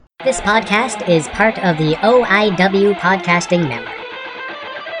This podcast is part of the OIW Podcasting Network.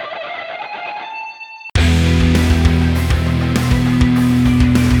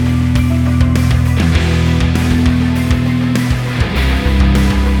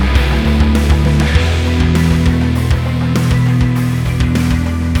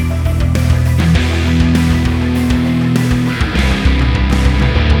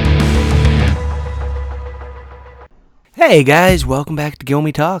 Hey guys, welcome back to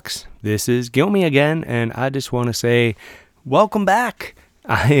Guilmy Talks. This is Guilmy again, and I just want to say, welcome back.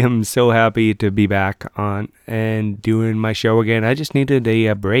 I am so happy to be back on and doing my show again. I just needed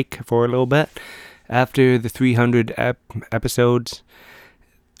a break for a little bit after the 300 episodes,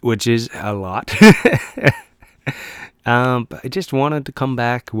 which is a lot. I just wanted to come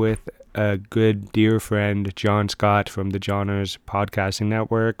back with a good dear friend, John Scott from the Johners Podcasting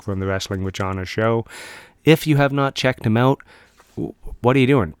Network, from the Wrestling with Johners show. If you have not checked him out, what are you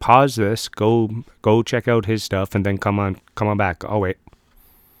doing? Pause this, go check out his stuff, and then come on back. Oh wait,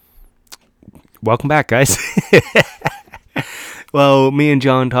 welcome back, guys. Well, me and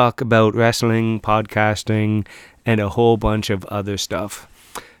John talk about wrestling, podcasting, and a whole bunch of other stuff.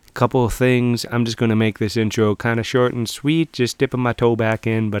 A couple of things. I'm just going to make this intro kind of short and sweet, just dipping my toe back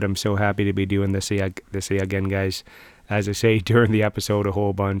in, but I'm so happy to be doing this again, guys. As I say during the episode a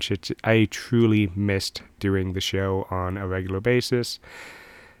whole bunch, I truly missed doing the show on a regular basis.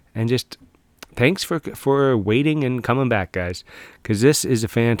 And just thanks for waiting and coming back, guys, because this is a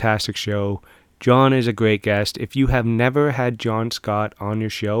fantastic show. John is a great guest. If you have never had John Scott on your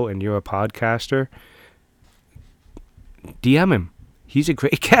show and you're a podcaster, DM him. He's a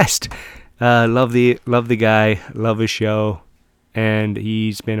great guest. Love the guy, love his show, and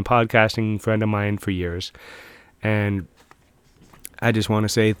he's been a podcasting friend of mine for years. And I just want to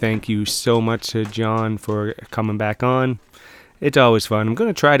say thank you so much to John for coming back on. It's always fun. I'm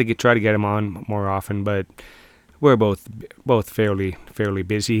going to try to get him on more often, but we're both fairly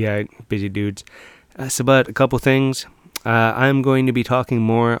busy dudes. But a couple things. I'm going to be talking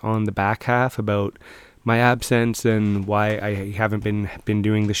more on the back half about my absence and why I haven't been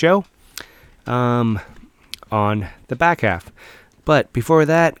doing the show on the back half. But before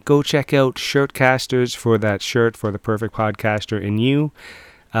that, go check out Shirtcasters for that shirt for the perfect podcaster in you.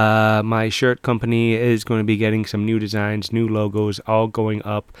 My shirt company is going to be getting some new designs, new logos, all going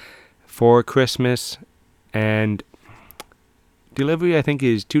up for Christmas. And delivery, I think,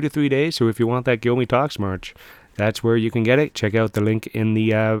 is 2 to 3 days. So if you want that Guilmy Talks merch, that's where you can get it. Check out the link in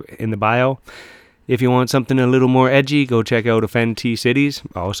the bio. If you want something a little more edgy, go check out Offend T Cities,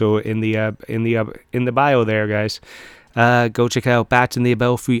 also in the bio there, guys. Go check out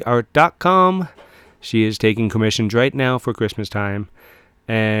batsintheabelfreeart.com. She is taking commissions right now for Christmas time.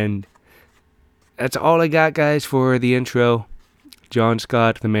 And that's all I got, guys, for the intro. John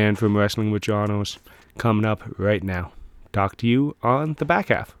Scott, the man from Wrestling with Johnnos, coming up right now. Talk to you on the back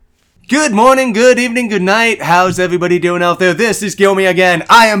half. Good morning, good evening, good night. How's everybody doing out there? This is Guilmy again.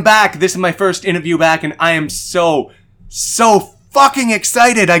 I am back. This is my first interview back, and I am so fucking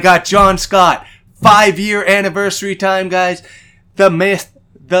excited. I got John Scott. 5-year anniversary time, guys. The myth,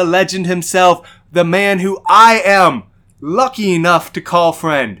 the legend himself, the man who I am lucky enough to call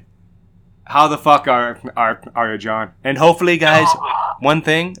friend. How the fuck are you, John? And hopefully, guys, one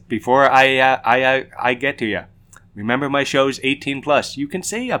thing before I get to you. Remember, my show's 18 plus. You can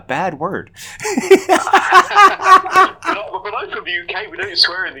say a bad word. We're not from the UK. We don't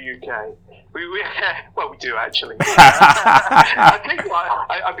swear in the UK. We do actually. I think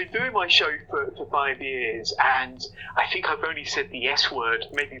I've been doing my show for 5 years, and I think I've only said the S word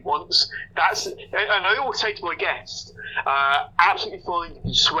maybe once. And I always say to my guests, absolutely fine, you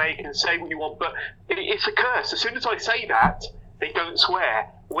can swear, you can say what you want, but it's a curse. As soon as I say that, they don't swear.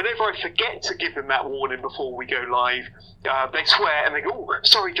 Whenever I forget to give them that warning before we go live, they swear and they go, "Oh,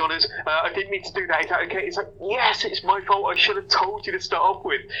 sorry, Johners, I didn't mean to do that. Is that okay?" It's like, yes, it's my fault. I should have told you to start off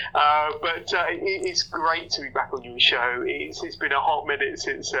with. But it's great to be back on your show. It's been a hot minute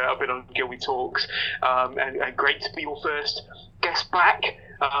since I've been on Guilmy Talks, and great to be your first guest back.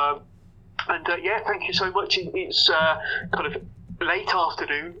 Thank you so much. It's kind of late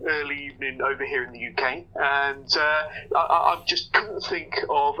afternoon, early evening over here in the UK, and I just couldn't think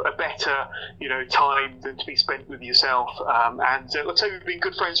of a better, time than to be spent with yourself. Let's say we've been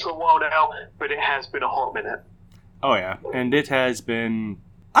good friends for a while now, but it has been a hot minute. Oh yeah, and it has been.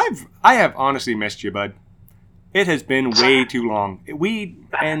 I have honestly missed you, bud. It has been way too long. We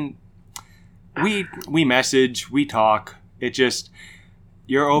message, we talk. It just.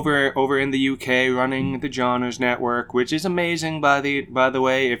 You're over in the UK running the Johners Network, which is amazing, by the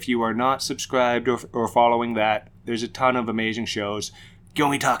way. If you are not subscribed or following that, there's a ton of amazing shows.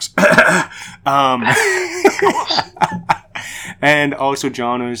 Guilmy Talks. And also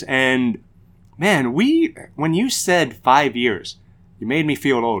Johners. And man, when you said 5 years, you made me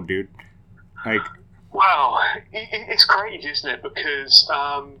feel old, dude. Like, wow, it's crazy, isn't it? Because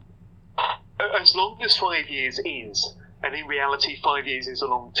as long as 5 years is, and in reality 5 years is a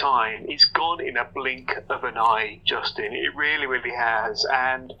long time, it's gone in a blink of an eye, Justin. It really, really has.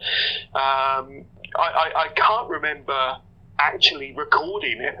 And I can't remember actually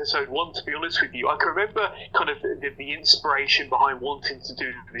recording episode 1, to be honest with you. I can remember kind of the inspiration behind wanting to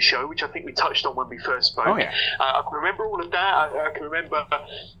do the show, which I think we touched on when we first spoke. Oh, yeah. I can remember all of that. I can remember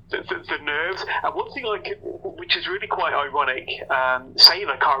the nerves. And one thing which is really quite ironic, saying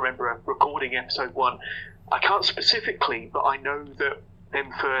I can't remember recording episode 1, I can't specifically, but I know that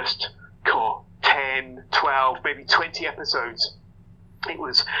them first 10, 12, maybe 20 episodes, it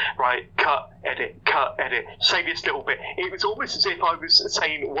was, right, cut, edit, say this little bit. It was almost as if I was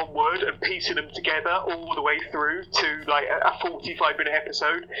saying one word and piecing them together all the way through to like a 45-minute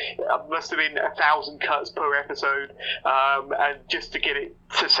episode. It must have been 1,000 cuts per episode, and just to get it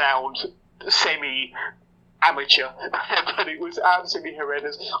to sound semi-amateur. But it was absolutely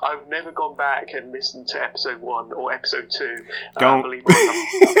horrendous. I've never gone back and listened to episode 1 or episode 2. Don't. Believe me,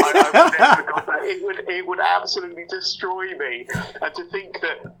 I've never gone back. It would absolutely destroy me. And to think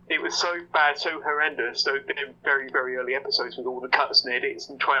that it was so bad, so horrendous, so in very, very early episodes with all the cuts and edits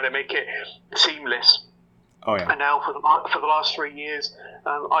and trying to make it seamless. Oh, yeah. And now for the last 3 years,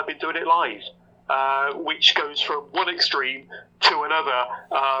 I've been doing it live. Which goes from one extreme to another.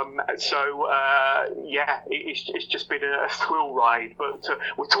 It's just been a thrill ride. But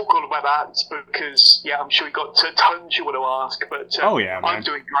we'll talk all about that because, I'm sure you got tons you want to ask. But man. I'm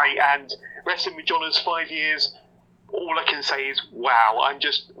doing great. And Wrestling with Johners 5 years, all I can say is, wow,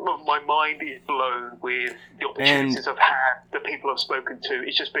 my mind is blown with the opportunities I've had, the people I've spoken to.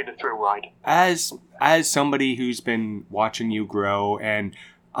 It's just been a thrill ride. As somebody who's been watching you grow, and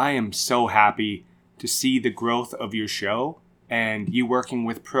I am so happy to see the growth of your show and you working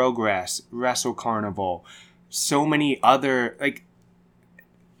with Progress, Wrestle Carnival, so many other, like,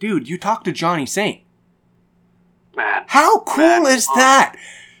 dude, you talked to Johnny Saint. Man. How cool is that?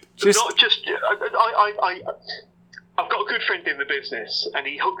 I've got a good friend in the business, and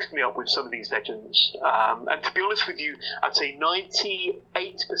he hooks me up with some of these legends. And to be honest with you, I'd say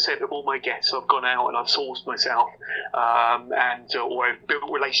 98% of all my guests I've gone out and I've sourced myself, or I've built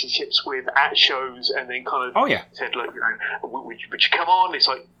relationships with at shows, and then kind of said, look, would you come on? It's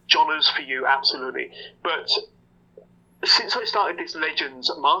like Johners for you, absolutely. But since I started this Legends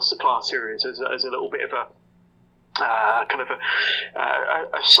Masterclass series as a little bit of a kind of a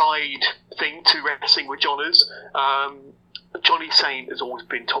side thing to Wrestling with Johners, Johnny Saint has always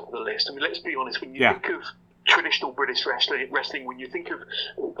been top of the list. I mean, let's be honest, when you think of traditional British wrestling, when you think of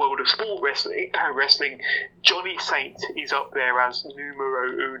World of Sport wrestling, Johnny Saint is up there as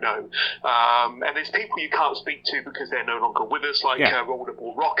numero uno. And there's people you can't speak to because they're no longer with us, like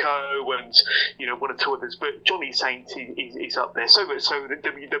Rollerball Rocco and one or two others. But Johnny Saint is up there. So the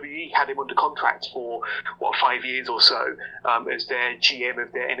WWE had him under contract for 5 years or so as their GM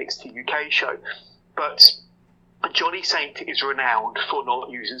of their NXT UK show. But Johnny Saint is renowned for not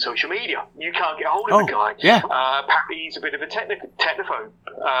using social media. You can't get hold of the guy. Yeah. Apparently he's a bit of a technophobe,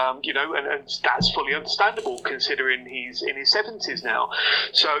 and that's fully understandable considering he's in his 70s now.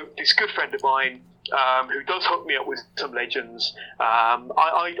 So this good friend of mine who does hook me up with some legends,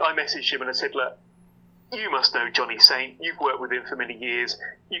 I messaged him and I said, look, you must know Johnny Saint. You've worked with him for many years.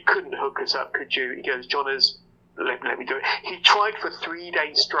 You couldn't hook us up, could you? He goes, Johners, let me do it. He tried for 3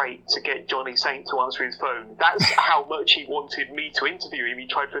 days straight to get Johnny Saint to answer his phone. That's how much he wanted me to interview him. He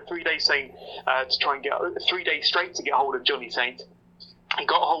tried for 3 days to try and get 3 days straight to get hold of Johnny Saint. He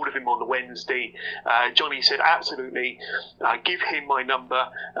got hold of him on the Wednesday. Johnny said, absolutely, give him my number.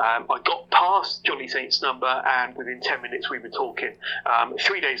 I got past Johnny Saint's number, and within 10 minutes we were talking.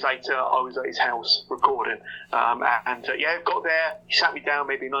 3 days later, I was at his house recording. Got there. He sat me down,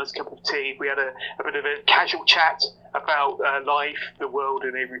 made me a nice cup of tea. We had a bit of a casual chat about life, the world,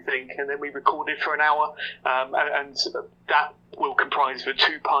 and everything. And then we recorded for an hour. And that will comprise of a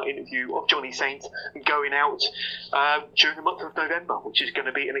 2-part interview of Johnny Saint going out during the month of November, which is going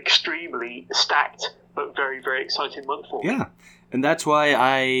to be an extremely stacked but very, very exciting month for me. Yeah, and that's why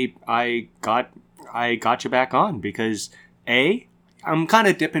I got you back on, because I'm kind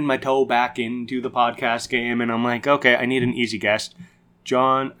of dipping my toe back into the podcast game, and I'm like, okay, I need an easy guest.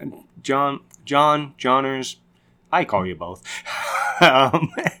 Johners, I call you both.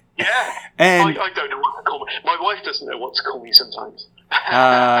 And I don't know what to call me. My wife doesn't know what to call me sometimes.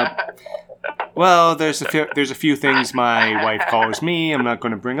 Well, there's a few things my wife calls me. I'm not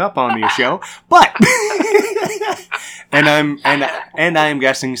going to bring up on the show, but and I'm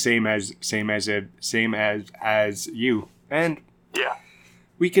guessing same as you. And Yeah.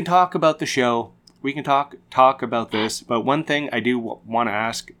 we can talk about the show. We can talk about this. But one thing I do want to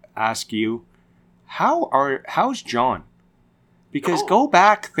ask you, how's John? Because go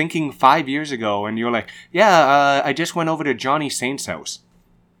back thinking 5 years ago, and you're like, yeah, I just went over to Johnny Saint's house.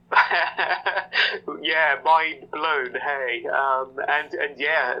 Yeah, mind blown. Hey, and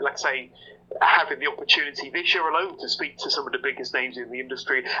yeah, like I say, having the opportunity this year alone to speak to some of the biggest names in the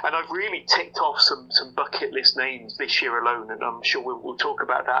industry, and I've really ticked off some bucket list names this year alone, and I'm sure we'll talk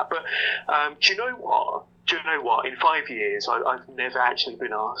about that. But do you know what? In 5 years, I've never actually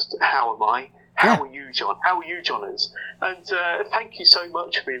been asked, how am I? How are you, John? How are you, Johners? And thank you so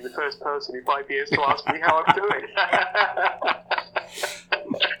much for being the first person in 5 years to ask me how I'm doing.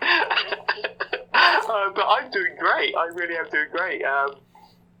 But I'm doing great. I really am doing great.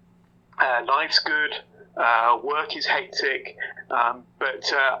 Life's good. Work is hectic.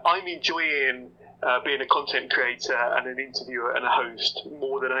 But I'm enjoying being a content creator and an interviewer and a host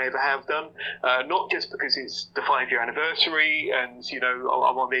more than I ever have done. Not just because it's the 5-year anniversary and, you know,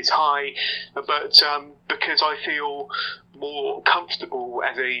 I'm on this high, but because I feel more comfortable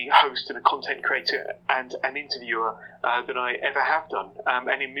as a host and a content creator and an interviewer than I ever have done. And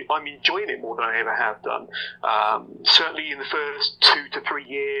I'm enjoying it more than I ever have done. Certainly in the first 2 to 3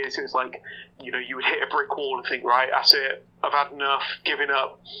 years, it was like, you know, you would hit a brick wall and think, right, that's it, I've had enough, giving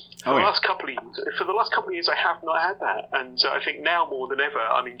up. For the last couple of years, I have not had that, and I think now more than ever,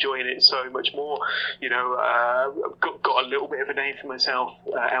 I'm enjoying it so much more. You know, I've got a little bit of a name for myself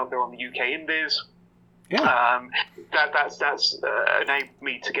out there on the UK Indies. Yeah. That's enabled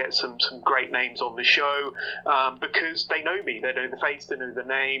me to get some great names on the show because they know me, they know the face, they know the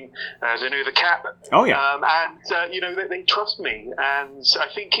name, they know the cap. Oh yeah. And you know they trust me, and I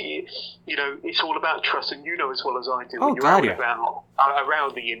think you know it's all about trust, and you know as well as I do when you're out about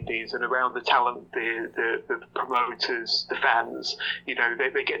around the indies and around the talent, the promoters, the fans. You know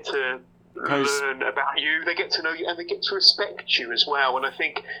they get to learn about you, they get to know you, and they get to respect you as well. And I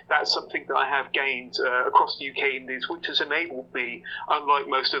think that's something that I have gained across the UK Indies, which has enabled me, unlike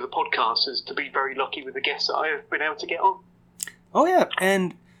most of the podcasters, to be very lucky with the guests that I have been able to get on. Oh yeah,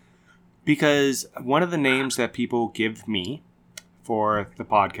 and because one of the names that people give me for the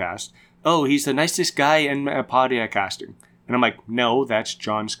podcast, oh, he's the nicest guy in podcasting, and I'm like, no, that's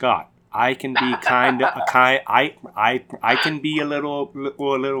John Scott. I can be I can be a little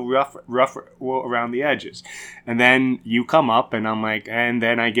rough around the edges, and then you come up, and I'm like, and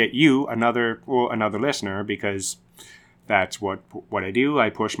then I get you another listener, because that's what I do. I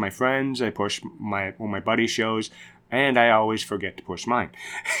push my friends, I push my buddy shows, and I always forget to push mine.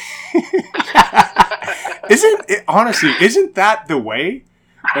 Isn't that the way?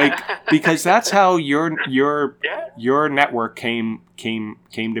 Like, because that's how your network came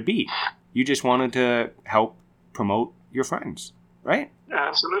to be. You just wanted to help promote your friends, right?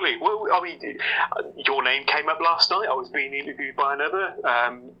 Absolutely. Well, I mean, your name came up last night. I was being interviewed by another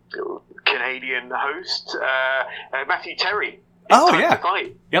Canadian host, Matthew Terry. Oh yeah.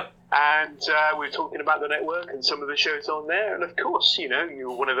 Fight. Yep. And we were talking about the network and some of the shows on there, and of course, you know, you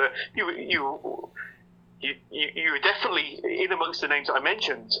were one of the You were definitely in amongst the names that I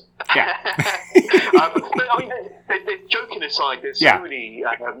mentioned. Yeah. But I mean, joking aside, there's so many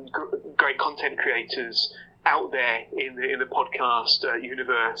great content creators out there in the podcast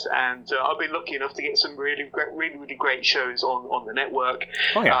universe, and I've been lucky enough to get some really great shows on the network.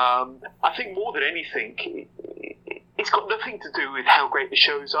 Oh yeah. I think more than anything, it's got nothing to do with how great the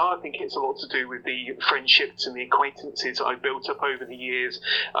shows are. I think it's a lot to do with the friendships and the acquaintances that I've built up over the years.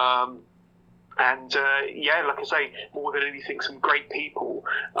 And like I say, more than anything, some great people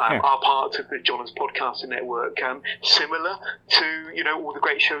are part of the John's Podcasting Network. Similar to, you know, all the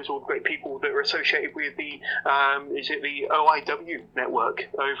great shows, all the great people that are associated with the the OIW network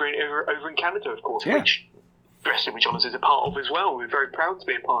over in Canada, of course, which Wrestling with John's is a part of as well. We're very proud to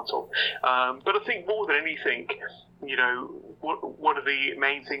be a part of. But I think more than anything, you know, one of the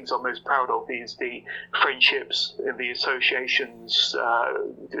main things I'm most proud of is the friendships and the associations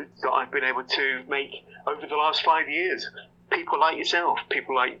that I've been able to make over the last 5 years. People like yourself,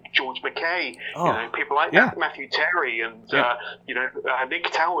 people like George McKay, you know, people like Matthew Terry, and Nick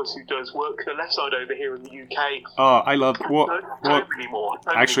Towers, who does work the left side over here in the UK. Oh, I love. More.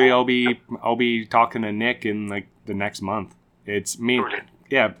 Actually, I'll be talking to Nick in like the next month. It's me. Brilliant.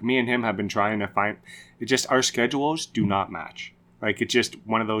 Yeah, me and him have been trying to find. It just, our schedules do not match. Like, it's just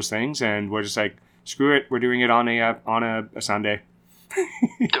one of those things, and we're just like, screw it, we're doing it on a Sunday.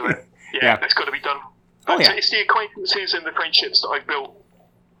 Do it. Yeah, it's got to be done. Oh, yeah. It's the acquaintances and the friendships that I've built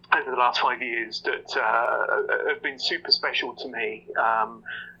over the last 5 years that have been super special to me.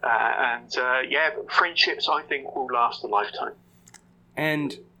 Friendships I think will last a lifetime.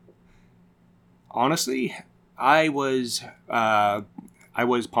 And honestly, I was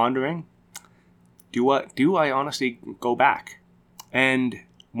pondering, do I honestly go back? And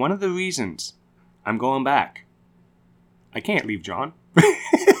one of the reasons I'm going back, I can't leave John.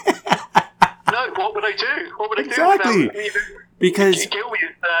 No, what would I do? What would I do? Exactly. Because Guilmy is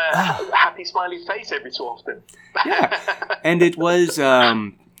a happy, smiley face every so often. Yeah, and it was,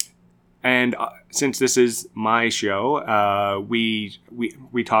 since this is my show, we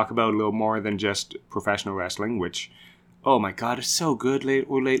talk about a little more than just professional wrestling, which, oh my God, is so good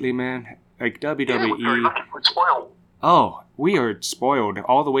lately, man. Like WWE. Yeah, we're very lucky, we're spoiled. Oh, we are spoiled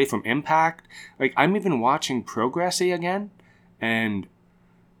all the way from Impact. Like, I'm even watching Progressy again, and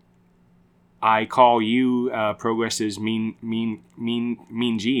I call you Progress's mean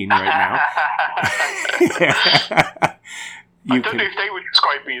Gene right now. I don't know if they would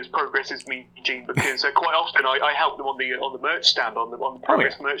describe me as Progress's mean Gene, because quite often I help them on the merch stand, on the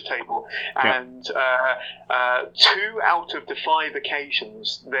Progress merch table, and 2 out of the 5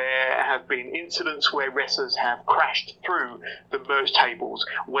 occasions there have been incidents where wrestlers have crashed through the merch tables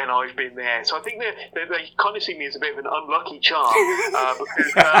when I've been there. So I think they kind of see me as a bit of an unlucky charm,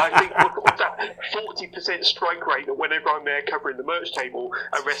 because I think what's that 40% strike rate that whenever I'm there covering the merch table,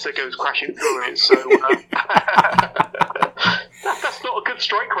 a wrestler goes crashing through it. So. That's not a good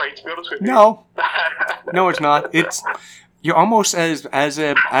strike rate, to be honest with you. No, it's not. You're almost as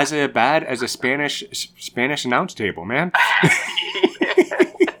bad as a Spanish announce table, man.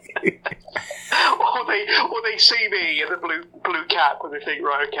 Or they see me in the blue cap and they think,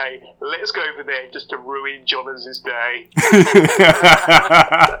 right, okay, let's go over there just to ruin Jonas's day.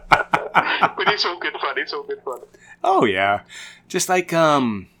 But it's all good fun. It's all good fun. Oh yeah, just like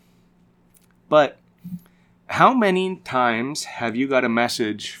but. How many times have you got a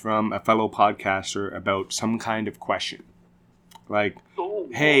message from a fellow podcaster about some kind of question? Like,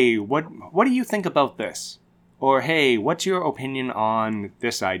 hey, what do you think about this? Or, hey, what's your opinion on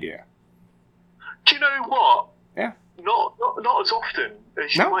this idea? Do you know what? Yeah. Not as often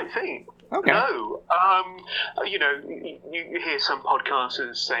as you might think. Okay. No. You hear some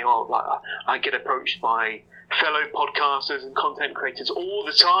podcasters saying, oh, like, I get approached by fellow podcasters and content creators all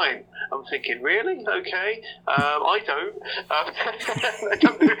the time. I'm thinking, really? Okay. I don't. I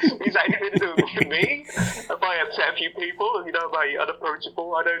don't know. Is that anything to do with me? Have I upset a few people? And, am I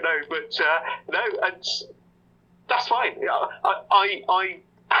unapproachable? I don't know. But, no, that's fine. I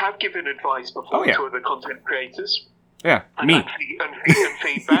have given advice before to other content creators. Yeah, me. And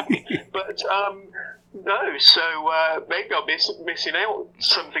feedback. But, no, so maybe I'm missing out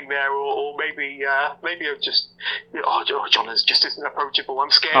something there, or maybe I'm just, John just isn't approachable.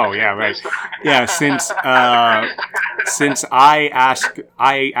 I'm scared. Oh yeah, right. Yeah, since I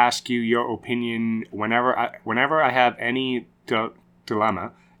ask you your opinion whenever I have any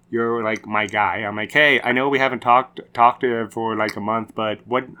dilemma. You're like my guy. I'm like, hey, I know we haven't talked for like a month, but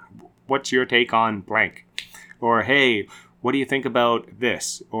what's your take on blank? Or hey, what do you think about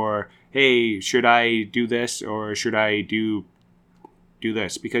this? Or hey, should I do this or should I do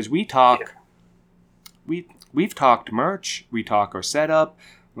this? Because we talk, we've talked merch, we talk our setup.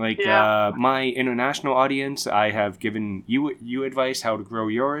 Like my international audience, I have given you advice how to grow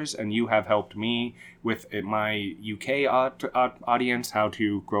yours, and you have helped me with my UK audience how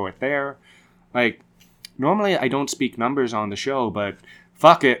to grow it there. Like normally I don't speak numbers on the show, but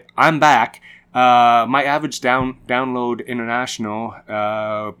fuck it, I'm back. My average download international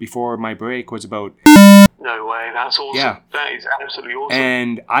before my break was about. No way, that's awesome. Yeah. That is absolutely awesome.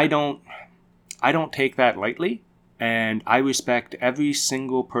 And I don't take that lightly, and I respect every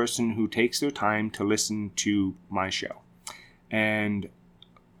single person who takes their time to listen to my show. And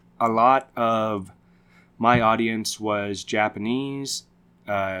a lot of my audience was Japanese,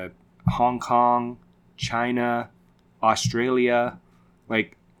 Hong Kong, China, Australia,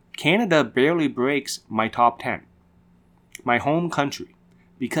 like. Canada barely breaks my top 10, my home country,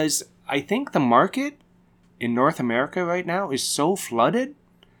 because I think the market in North America right now is so flooded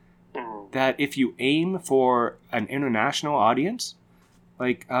that if you aim for an international audience,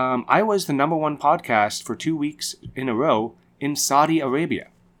 like I was the #1 podcast for 2 weeks in a row in Saudi Arabia.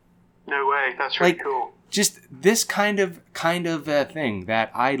 No way, that's really cool. Just this kind of thing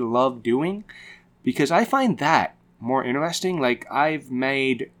that I love doing, because I find that more interesting. Like I've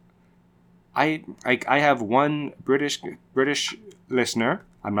made. I have one British listener.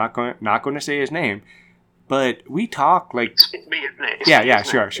 I'm not going to say his name, but we talk like... It's me, isn't it?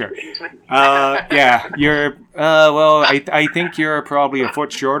 Sure. You're... well, I think you're probably a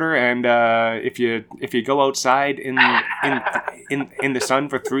foot shorter, and if you go outside in the sun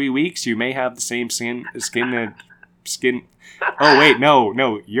for 3 weeks, you may have the same skin. Oh wait,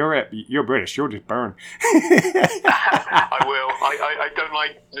 no, you're British. You'll just burn. I will. I don't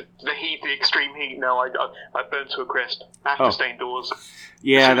like the heat, the extreme heat. No, I burn to a crisp. I have to stay indoors.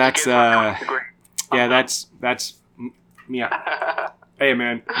 Yeah, that's that's Hey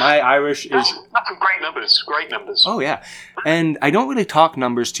man, my Irish is... That's some great numbers. Oh yeah, and I don't really talk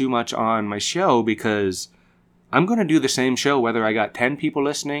numbers too much on my show because I'm going to do the same show whether I got 10 people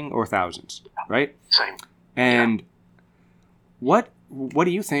listening or thousands, right? Same. And what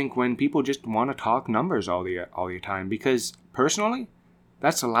do you think when people just want to talk numbers all the time? Because personally,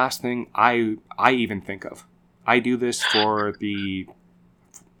 that's the last thing I even think of. I do this for the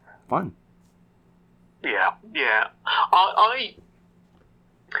fun. Yeah.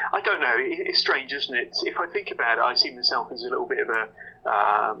 I don't know. It's strange, isn't it? If I think about it, I see myself as a little bit of a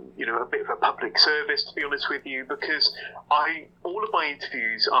bit of a public service, to be honest with you, because all of my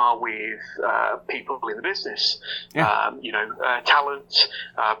interviews are with people in the business. Yeah. Talent,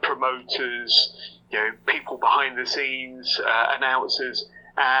 promoters, people behind the scenes, announcers,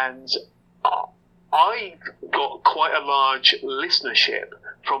 and I've got quite a large listenership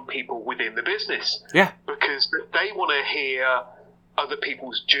from people within the business. Yeah. Because they want to hear other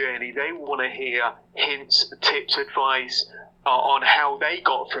people's journey. They want to hear hints, tips, advice on how they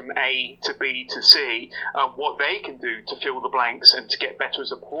got from A to B to C, what they can do to fill the blanks and to get better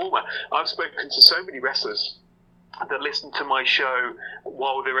as a performer. I've spoken to so many wrestlers that listen to my show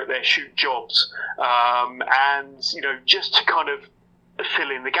while they're at their shoot jobs, and just to kind of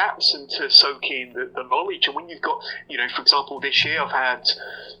fill in the gaps and to soak in the knowledge. And when you've got, for example, this year I've had,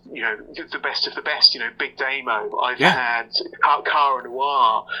 the best of the best, Big Damo, I've had Cara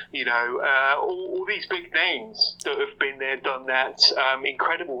Noir, all these big names that have been there, done that,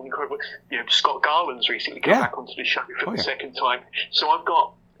 incredible. Scott Garland's recently come back onto the show for the second time. So I've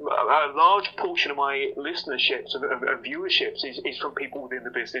got a large portion of my listenerships and viewerships is from people within the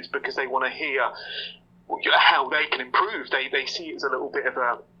business because they want to hear how they can improve. They see it as a little bit of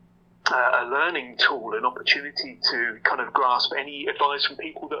a learning tool, an opportunity to kind of grasp any advice from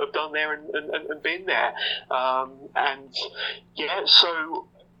people that have done there and been there. So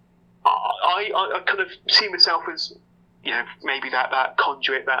I kind of see myself as maybe that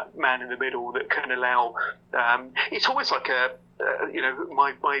conduit, that man in the middle that can allow. It's almost like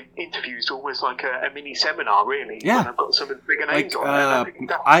my interviews are almost like a mini seminar, really. Yeah. When I've got some of the bigger names on.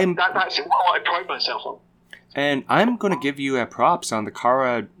 That's what I pride myself on. And I'm going to give you props on the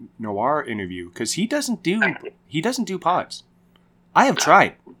Cara Noir interview because he doesn't do pods. I have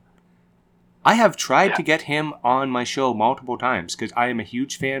tried. To get him on my show multiple times because I am a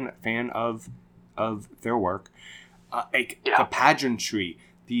huge fan of their work. The pageantry,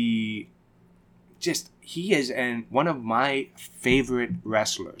 he is one of my favorite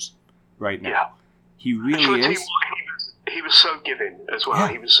wrestlers right now. Yeah. He really is. He was so giving as well.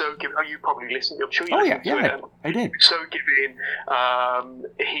 Yeah. He was so giving. Oh, you probably listened. I'm sure you listened to it. I did. He was so giving.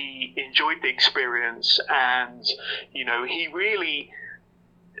 He enjoyed the experience, and he really.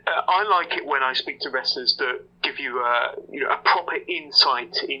 I like it when I speak to wrestlers that give you a proper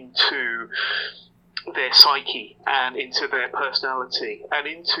insight into their psyche and into their personality and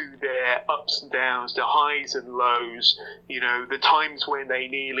into their ups and downs, their highs and lows, the times when they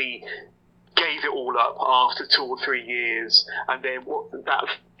nearly gave it all up after 2 or 3 years, and then what that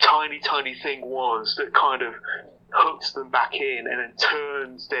tiny thing was that kind of hooks them back in and then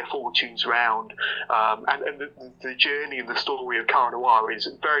turns their fortunes round. And the journey and the story of Cara Noir is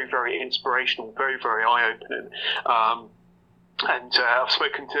very, very inspirational, very, very eye-opening. And I've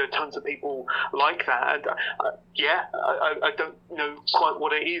spoken to tons of people like that. And I don't know quite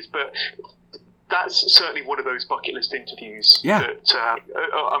what it is, but that's certainly one of those bucket list interviews that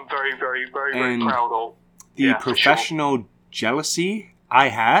I'm very, very, very, very proud of. The professional jealousy I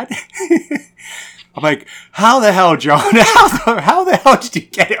had, I'm like, how the hell, John? How the hell did you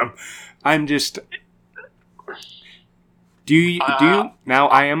get him? I'm just... Do you now?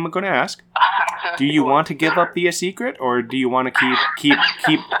 I am going to ask. Do you want to give up the secret, or do you want to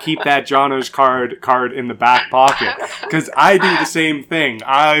keep that Jono's card in the back pocket? Because I do the same thing.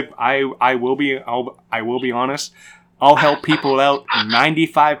 I will be honest. I'll help people out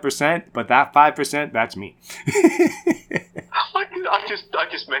 95%, but that 5%, that's me. I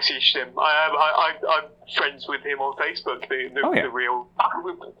just messaged him. I'm friends with him on Facebook. The real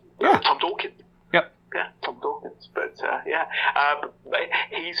Tom Dawkins. Yep. Yeah, Tom Dawkins. But commentator. Yeah, but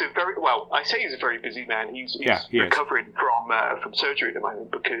he's a very I say he's a very busy man. He's he recovering from surgery at the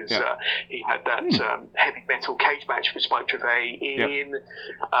moment because he had that heavy metal cage match with Spike Trevay in.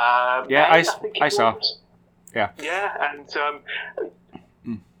 I saw. Yeah. Yeah, and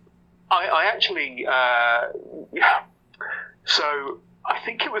I actually so. I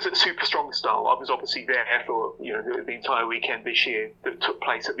think it was at Super Strong Style. I was obviously there for the entire weekend this year that took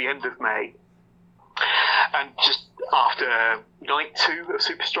place at the end of May, and just after night 2 of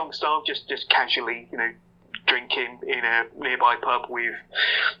Super Strong Style, just casually drinking in a nearby pub with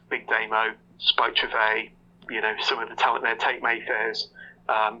Big Damo, Spike Trevay, some of the talent there, Tate Mayfairs,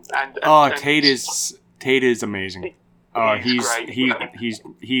 Tate is amazing. He's great.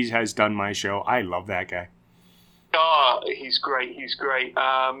 He has done my show. I love that guy. He's great.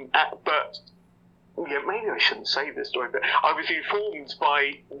 But maybe I shouldn't say this story. But I was informed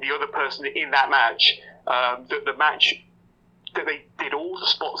by the other person in that match that the match that they did all the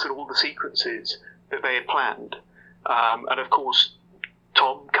spots and all the sequences that they had planned, and of course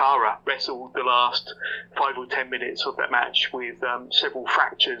Tom Cara wrestled the last 5 or 10 minutes of that match with several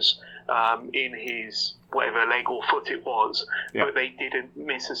fractures in his whatever leg or foot it was, but they didn't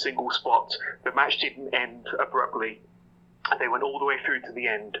miss a single spot. The match didn't end abruptly. They went all the way through to the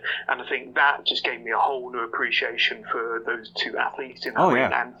end, and I think that just gave me a whole new appreciation for those two athletes in that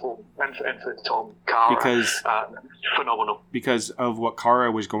ring, and for Tom Cara. Because phenomenal. Because of what Cara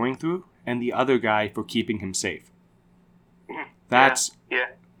was going through, and the other guy for keeping him safe. That's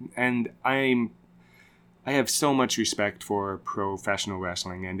and I have so much respect for professional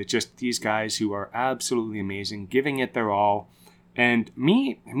wrestling, and it's just these guys who are absolutely amazing, giving it their all. And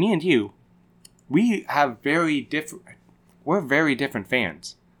me and you, we have we're very different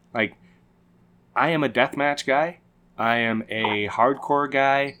fans. Like, I am a deathmatch guy, I am a hardcore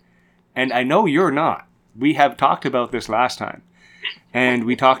guy, and I know you're not. We have talked about this last time, and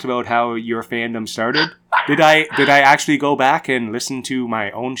we talked about how your fandom started. Did I actually go back and listen to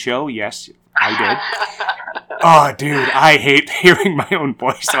my own show? Yes, I did. Oh, dude, I hate hearing my own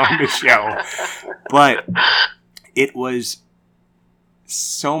voice on the show. But it was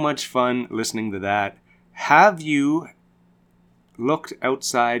so much fun listening to that. Have you looked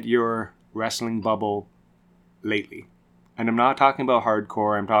outside your wrestling bubble lately? And I'm not talking about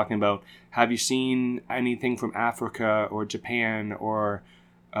hardcore. I'm talking about, have you seen anything from Africa or Japan or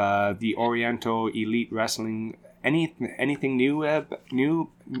the Oriental Elite Wrestling? Anything new? New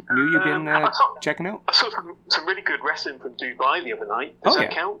you've been checking out? I saw some really good wrestling from Dubai the other night. Does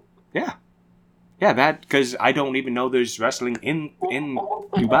that count? Yeah, that, because I don't even know there's wrestling in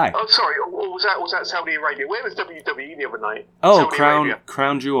Dubai. Oh, sorry. Or was that Saudi Arabia? Where was WWE the other night? Oh,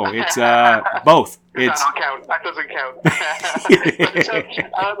 Crown Jewel. It's both. That doesn't count. But,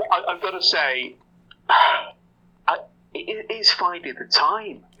 I've got to say, it is finding the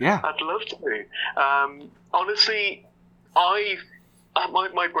time. Yeah. I'd love to. Honestly, my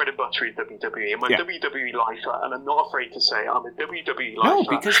bread and butter is WWE. I'm a WWE lifer, and I'm not afraid to say I'm a WWE lifer. No,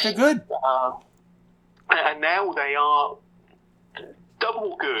 because they're good. And now they are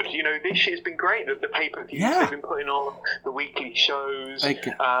double good. This year's been great. The pay-per-views they've been putting on, the weekly shows.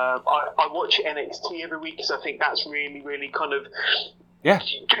 I watch NXT every week because I think that's really, really kind of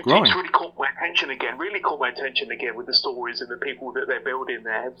growing. It's really caught my attention again. With the stories and the people that they're building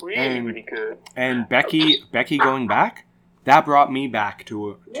there. Really good. And Becky going back, that brought me back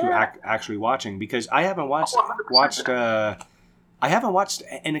to actually watching, because I haven't watched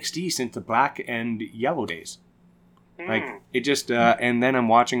NXT since the Black and Yellow days. Like, it just and then I'm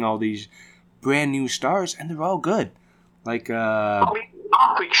watching all these brand new stars, and they're all good. Like Big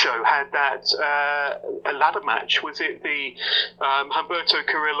Show had that a ladder match. Was it the Humberto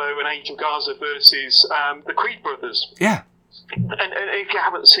Carrillo and Angel Garza versus the Creed brothers? Yeah. And if you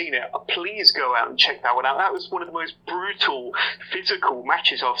haven't seen it, please go out and check that one out. That was one of the most brutal, physical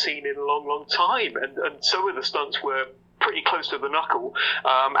matches I've seen in a long, long time. And some of the stunts were pretty close to the knuckle,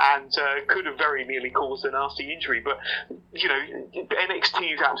 and could have very nearly caused a nasty injury. But,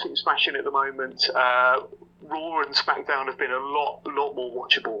 NXT is absolutely smashing at the moment. Raw and SmackDown have been a lot more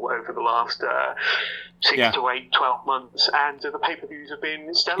watchable over the last 6 to 8, 12 months, and the pay-per-views have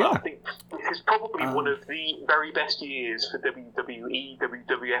been stellar. I think this is probably one of the very best years for WWE,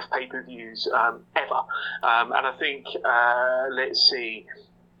 WWF pay-per-views ever. And I think, let's see,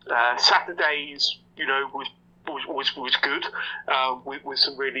 Saturdays, was good, with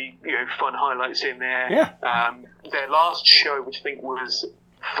some really fun highlights in there. Yeah. Their last show, which I think was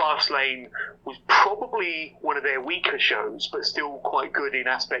Fastlane was probably one of their weaker shows, but still quite good in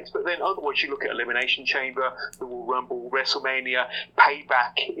aspects. But then otherwise, you look at Elimination Chamber, the Royal Rumble, WrestleMania,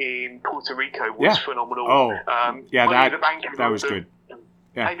 Payback in Puerto Rico was phenomenal. Oh, that was good.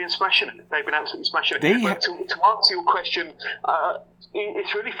 Yeah. They've been smashing it. They've been absolutely smashing it. But to answer your question,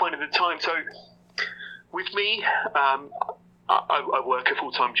 it's really finding the time. So with me, I work a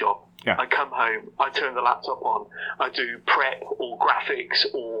full-time job. Yeah. I come home, I turn the laptop on, I do prep or graphics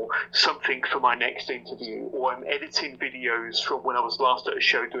or something for my next interview, or I'm editing videos from when I was last at a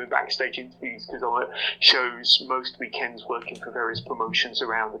show doing backstage interviews, because I'm at shows most weekends working for various promotions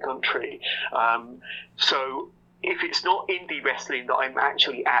around the country. So if it's not indie wrestling that I'm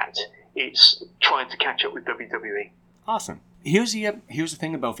actually at, it's trying to catch up with WWE. Awesome. Here's the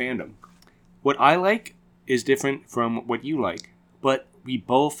thing about fandom. What I like is different from what you like, but we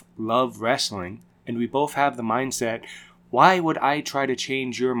both love wrestling, and we both have the mindset, why would I try to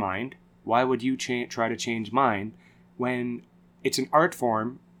change your mind? Why would you try to change mine when it's an art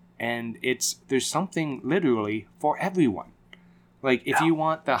form and there's something literally for everyone? Like, if you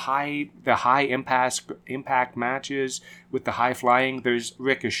want the high impact matches with the high flying, there's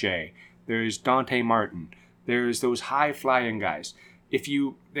Ricochet, there's Dante Martin, there's those high flying guys.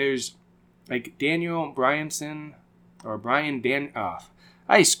 There's like Daniel Bryanson or Brian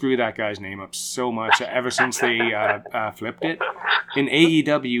I screw that guy's name up so much ever since they flipped it. In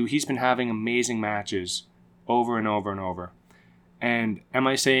AEW, he's been having amazing matches over and over and over. And am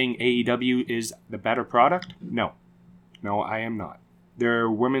I saying AEW is the better product? No. No, I am not. Their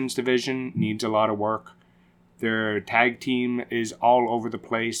women's division needs a lot of work. Their tag team is all over the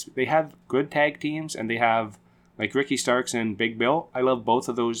place. They have good tag teams, and they have, like Ricky Starks and Big Bill. I love both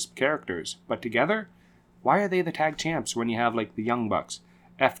of those characters. But together, why are they the tag champs when you have, like, the Young Bucks,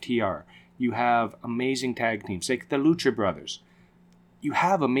 FTR? You have amazing tag teams, like the Lucha Brothers. You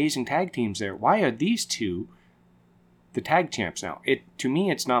have amazing tag teams there. Why are these two the tag champs now? To me,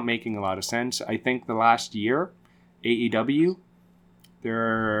 it's not making a lot of sense. I think the last year, AEW,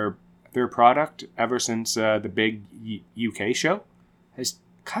 their product, ever since the big UK show, has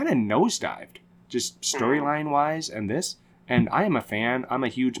kind of nosedived, just storyline-wise and this. And I am a fan. I'm a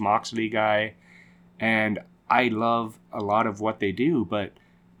huge Moxley guy, and I love a lot of what they do, but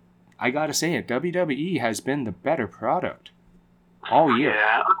I gotta say it, WWE has been the better product all year.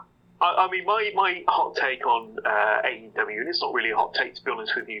 Yeah. I mean, my hot take on AEW, and it's not really a hot take to be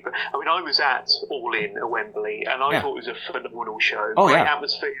honest with you, but I mean, I was at All In at Wembley, and I thought it was a phenomenal show. Oh, Great yeah.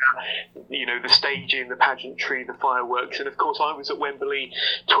 atmosphere, the staging, the pageantry, the fireworks, and of course I was at Wembley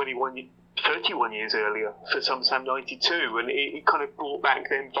 31 years earlier for SummerSlam 92, and it kind of brought back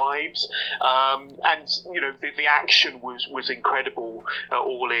them vibes. And the action was incredible at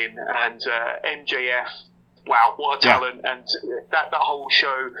All In, and MJF. Wow, what a talent. And that whole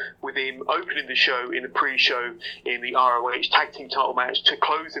show with him opening the show in the pre-show in the ROH tag team title match to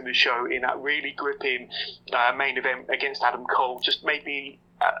closing the show in that really gripping main event against Adam Cole just made me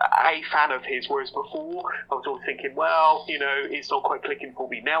a fan of his, whereas before I was always thinking, well, it's not quite clicking for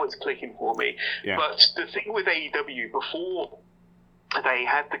me. Now it's clicking for me. Yeah. But the thing with AEW, before they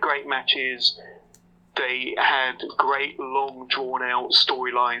had the great matches, they had great, long, drawn-out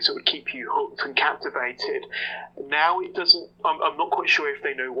storylines that would keep you hooked and captivated. Now it doesn't. I'm not quite sure if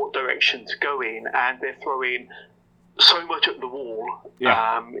they know what direction to go in, and they're throwing so much at the wall.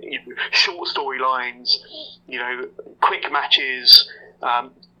 Yeah. Short storylines, quick matches.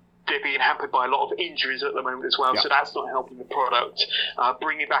 They're being hampered by a lot of injuries at the moment as well, so that's not helping the product.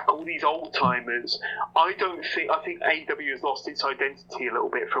 Bringing back all these old timers, I think AEW has lost its identity a little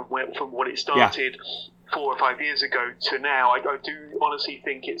bit from what it started 4 or 5 years ago to now. I do honestly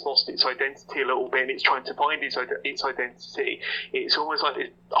think it's lost its identity a little bit, and it's trying to find its identity. It's almost like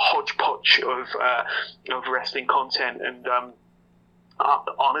this hodgepodge of wrestling content, and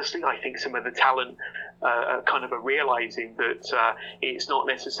honestly, I think some of the talent kind of are realising that it's not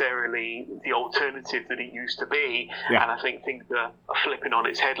necessarily the alternative that it used to be, and I think things are flipping on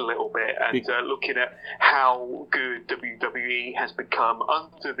its head a little bit, and looking at how good WWE has become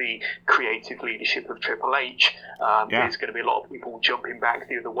under the creative leadership of Triple H, there's going to be a lot of people jumping back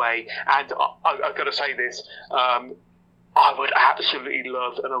the other way, and I've got to say this, I would absolutely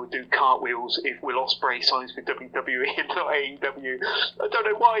love, and I would do cartwheels if Will Ospreay signs with WWE and not AEW. I don't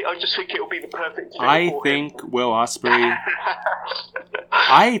know why. I just think it'll be the perfect thing. I think Will Ospreay.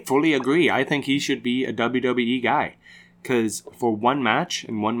 I fully agree. I think he should be a WWE guy, because for one match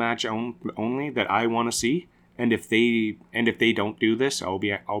and one match only that I want to see, and if they don't do this, I'll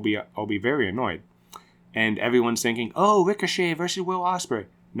be very annoyed. And everyone's thinking, oh, Ricochet versus Will Ospreay.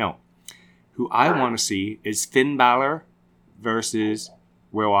 No, who I want to see is Finn Balor versus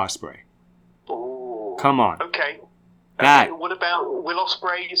Will Ospreay. Oh, Come on. Okay. That. What about Will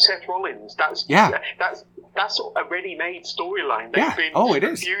Ospreay, Seth Rollins? That's a ready-made storyline. They've been it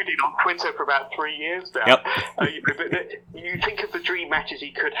is. feuding on Twitter for about 3 years now. Yep. You think of the dream matches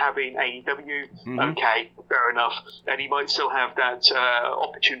he could have in AEW. Mm-hmm. Okay, fair enough. And he might still have that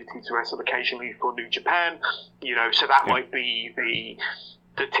opportunity to wrestle occasionally for New Japan. So that might be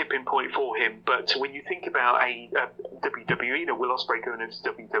the tipping point for him. But when you think about WWE, Will Ospreay going into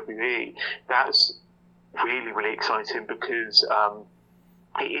WWE, that's really, really exciting because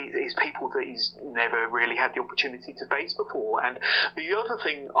it's people that he's never really had the opportunity to face before. And the other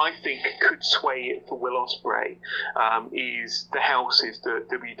thing I think could sway it for Will Ospreay is the houses that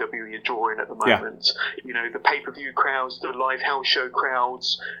WWE are drawing at the moment. The pay-per-view crowds, the live house show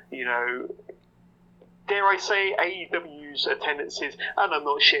crowds, dare I say, AEW's attendances, and I'm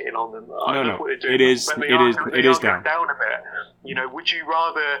not shitting on them. I love what they're doing. It is down. Down a bit. Would you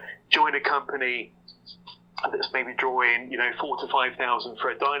rather join a company that's maybe drawing, 4,000 to 5,000 for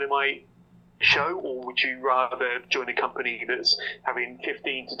a Dynamite show, or would you rather join a company that's having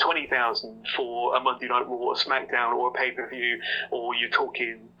 15,000 to 20,000 for a Monday Night Raw, or SmackDown, or a pay-per-view, or you're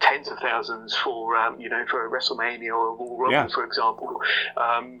talking tens of thousands for for a WrestleMania or a Royal Rumble, for example.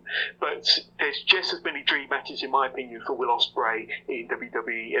 But there's just as many dream matches, in my opinion, for Will Ospreay in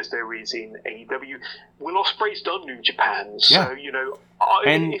WWE as there is in AEW. Will Ospreay's done New Japan, so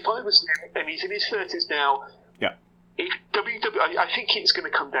if I was there, and he's in his 30s now. If WWE, I think it's going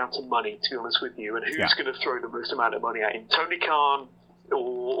to come down to money, to be honest with you, and who's going to throw the most amount of money at him, Tony Khan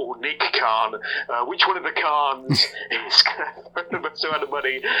or Nick Khan. Which one of the Khans is going to throw the most amount of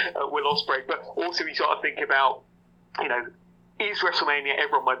money at Will Ospreay? But also, you got to think about, is WrestleMania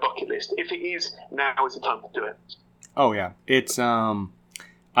ever on my bucket list? If it is, now is the time to do it. Oh yeah, it's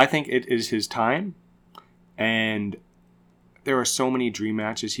I think it is his time, and there are so many dream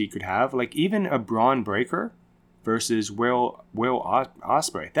matches he could have. Like even a Braun Breaker versus Will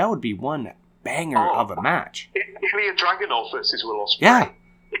Ospreay. That would be one banger of a match. Ilya Dragunov versus Will Ospreay. Yeah.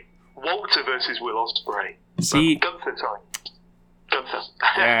 Walter versus Will Ospreay. See, Gunther.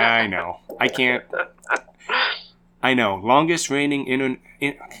 Yeah, I know. I can't. I know. Longest reigning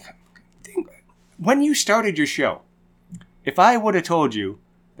when you started your show, if I would have told you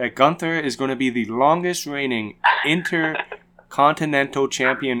that Gunther is going to be the longest reigning intercontinental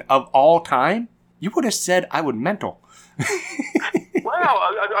champion of all time, you would have said I would mental. Well,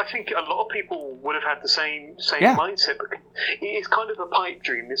 I think a lot of people would have had the same mindset. Because it's kind of a pipe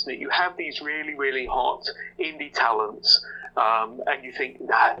dream, isn't it? You have these really, really hot indie talents, and you think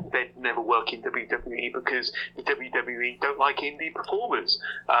that they'd never work in WWE because the WWE don't like indie performers.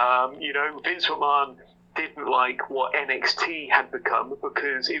 Vince McMahon didn't like what NXT had become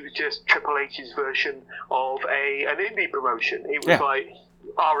because it was just Triple H's version of an indie promotion. It was like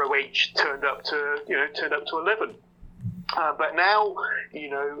ROH turned up to 11. But now,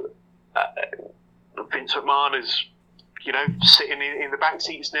 Vince McMahon is, sitting in the back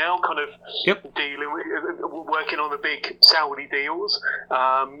seats now, kind of dealing with, working on the big Saudi deals.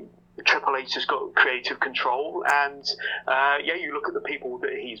 Triple H has got creative control, and you look at the people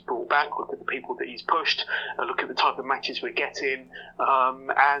that he's brought back, look at the people that he's pushed, look at the type of matches we're getting,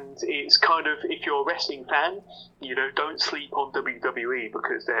 and it's kind of, if you're a wrestling fan, don't sleep on WWE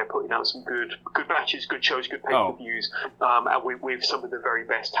because they're putting out some good matches, good shows, good pay-per-views, and with some of the very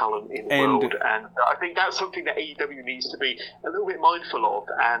best talent in the world. And I think that's something that AEW needs to be a little bit mindful of.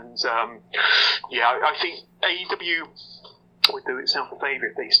 And I think AEW would do itself a favour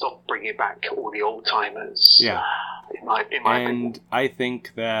if they stop bringing back all the old timers. Yeah, in my opinion. I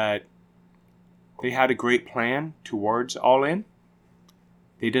think that they had a great plan towards All In.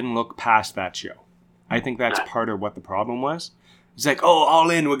 They didn't look past that show. I think that's part of what the problem was. It's like, All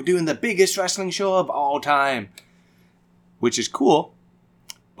In, we're doing the biggest wrestling show of all time, which is cool.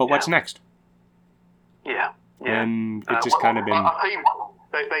 But what's next? Yeah. And it's just kind of been.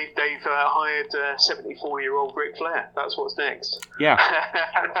 They've hired 74-year-old Ric Flair. That's what's next. Yeah.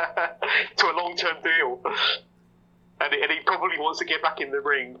 To a long-term deal. And he probably wants to get back in the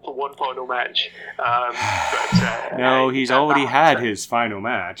ring for one final match. No, he's already had his final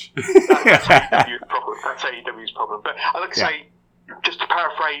match. That's AEW's problem. But I like to say, just to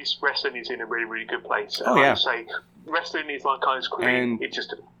paraphrase, wrestling is in a really, really good place. I would say wrestling is like ice cream. And it's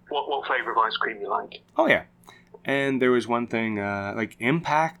just what flavour of ice cream you like. Oh, yeah. And there was one thing, like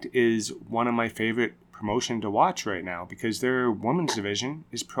Impact is one of my favorite promotion to watch right now because their women's division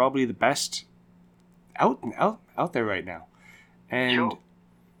is probably the best out there right now. And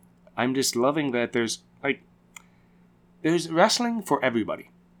I'm just loving that there's wrestling for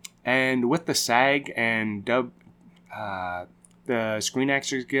everybody. And with the SAG and the the Screen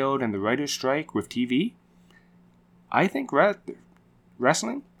Actors Guild and the Writers' Strike with TV, I think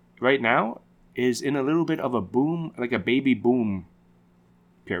wrestling right now is in a little bit of a boom, like a baby boom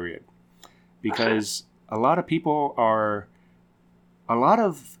period. Because a lot of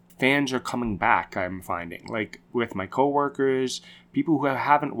fans are coming back, I'm finding. Like with my coworkers, people who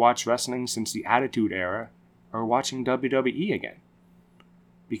haven't watched wrestling since the Attitude Era are watching WWE again.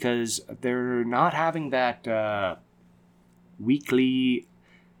 Because they're not having that weekly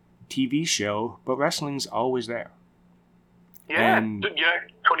TV show, but wrestling's always there. Yeah, And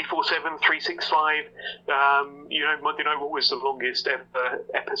 24/7, 365. Monday Night Raw was the longest ever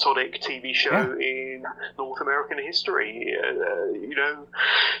episodic TV show in North American history.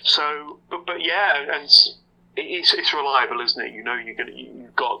 But yeah, and it's reliable, isn't it?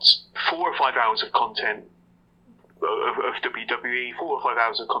 You've got 4 or 5 hours of content of WWE, 4 or 5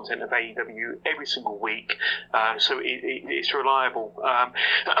 hours of content of AEW every single week, so it's reliable.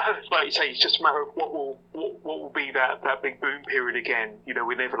 Like you say, it's just a matter of what will be that big boom period again.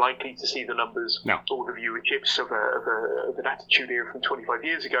 We're never likely to see the numbers or the viewerships of an Attitude Era from 25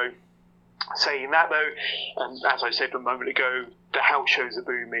 years ago. Saying that though, and as I said a moment ago, the house shows are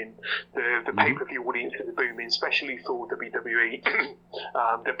booming, the pay-per-view audiences are booming, especially for WWE.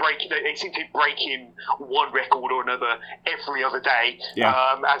 They seem to be breaking one record or another every other day,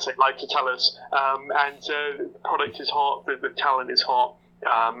 as they like to tell us. And the product is hot, the talent is hot.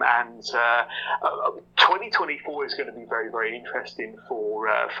 And 2024 is going to be very, very interesting for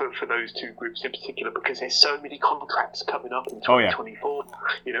those two groups in particular, because there's so many contracts coming up in 2024.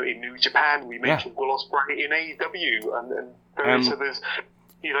 In New Japan, we mentioned Will Ospreay in AEW, and various others.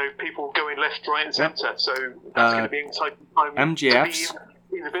 People going left, right, and centre. So that's going to be an exciting time MJF's, to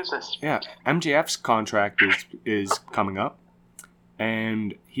be in the business. Yeah, MJF's contract is coming up,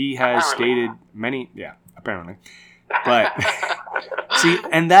 and he has stated many. Yeah, apparently. But see,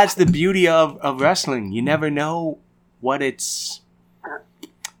 and that's the beauty of wrestling. You never know what it's.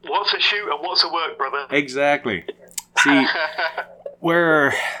 What's a shoot and what's a work, brother? Exactly. See,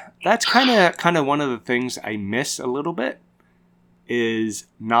 that's kind of one of the things I miss a little bit, is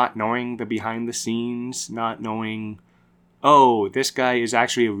not knowing the behind the scenes, not knowing, oh, this guy is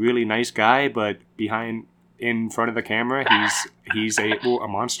actually a really nice guy, but in front of the camera, he's a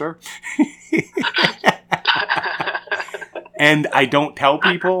monster. And I don't tell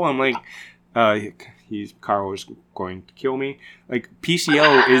people. I'm like, Carl is going to kill me. Like,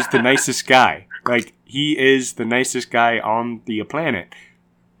 PCO is the nicest guy. Like, he is the nicest guy on the planet.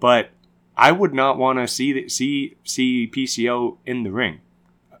 But I would not want to see PCO in the ring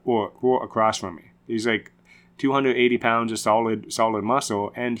or across from me. He's like 280 pounds of solid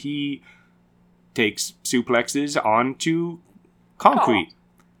muscle, and he takes suplexes onto concrete.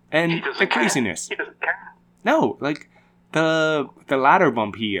 And the craziness. He doesn't care. No, like the ladder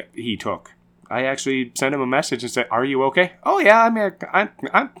bump he took. I actually sent him a message and said, "Are you okay?" "Oh yeah,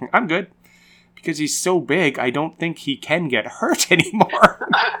 I'm good." Because he's so big, I don't think he can get hurt anymore.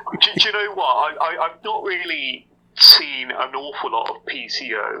 Do you know what? I've not really seen an awful lot of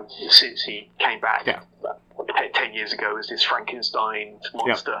PCO since he came back 10 years ago as this Frankenstein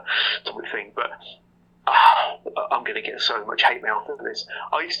monster type of thing. But I'm going to get so much hate mail for this.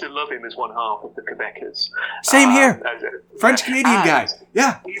 I used to love him as one half of the Quebecers. Same here. French-Canadian guy.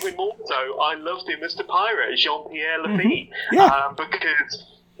 Yeah. Even more so, I loved him as the pirate, Jean-Pierre Lafitte. Mm-hmm. Yeah. Because,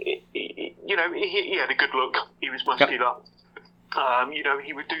 he had a good look. He was muscular. Yep.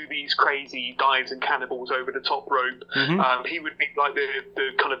 He would do these crazy dives and cannibals over the top rope. Mm-hmm. He would be like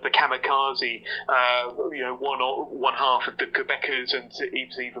the kind of the kamikaze, one half of the Quebecers, and he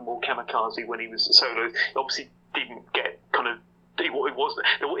was even more kamikaze when he was solo. Obviously, didn't get kind of. He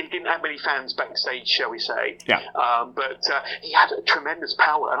didn't have many fans backstage, shall we say? Yeah. But he had a tremendous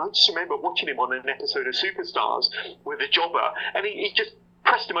power, and I just remember watching him on an episode of Superstars with a jobber, and he just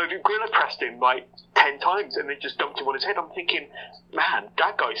pressed him over, gorilla pressed him like 10 times, and then just dumped him on his head. I'm thinking, man,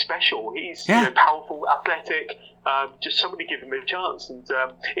 that guy's special. He's powerful, athletic. Just somebody give him a chance, and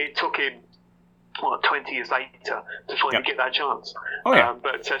it took him 20 years later to finally get that chance. Oh, yeah.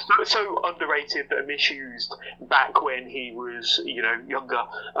 But so underrated and misused back when he was younger,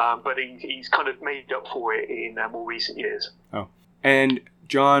 but he's kind of made up for it in more recent years. Oh, and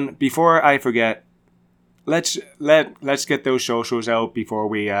John, before I forget, let's get those socials out before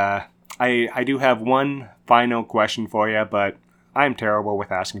we I do have one final question for you, but I'm terrible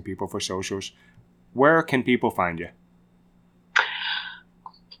with asking people for socials. Where can people find you?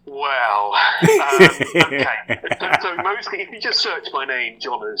 Well, okay. So mostly, if you just search my name,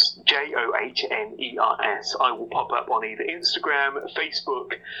 Johners, Johners, I will pop up on either Instagram,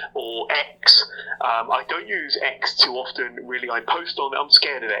 Facebook, or X. I don't use X too often, really. I post on. I'm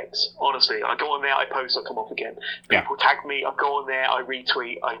scared of X, honestly. I go on there, I post, I come off again. People tag me, I go on there, I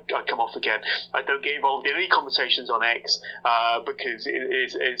retweet, I come off again. I don't get involved in any conversations on X because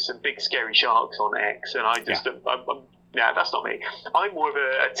it's some big scary sharks on X, and I just yeah, that's not me. I'm more of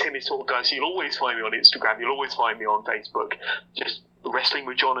a timid sort of guy, so you'll always find me on Instagram, you'll always find me on Facebook, just Wrestling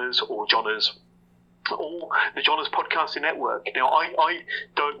with Johners or Johners, or the Johners Podcasting Network. Now, I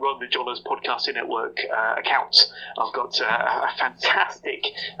don't run the Johners Podcasting Network account. I've got a fantastic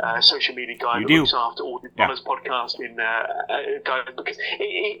social media guy who looks after all the Johners Podcasting guys, because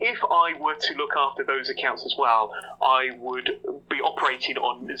if I were to look after those accounts as well, I would be operating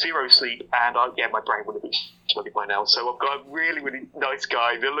on zero sleep, and my brain would have been sweaty by now. So I've got a really, really nice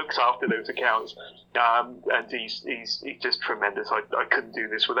guy that looks after those accounts, and he's just tremendous. I couldn't do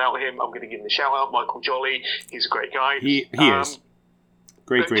this without him. I'm going to give him a shout out, Michael Jolly. He's a great guy. He is.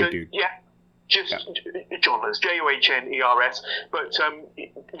 Great dude. Yeah. Just Johners, Johners. But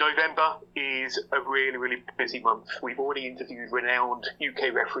November is a really, really busy month. We've already interviewed renowned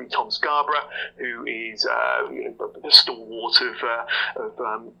UK referee Tom Scarborough, who is a stalwart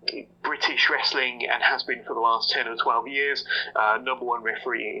of British wrestling and has been for the last 10 or 12 years. Number one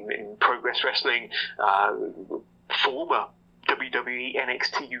referee in Progress Wrestling, former WWE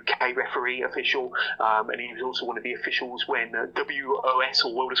NXT UK referee official, and he was also one of the officials when WOS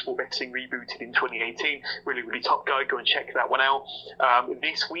or World of Sport Wrestling rebooted in 2018. Really, really top guy. Go and check that one out.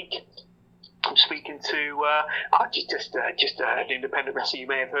 This week, I'm speaking to just an independent wrestler you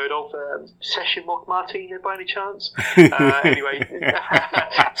may have heard of, Session Martina, by any chance. Anyway,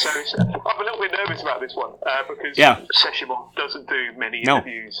 so I'm a little bit nervous about this one because Session doesn't do many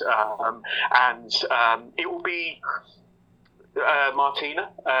interviews, and it will be Martina,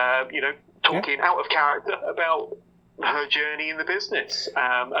 talking out of character about her journey in the business,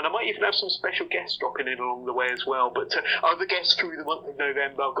 and I might even have some special guests dropping in along the way as well. But other guests through the month of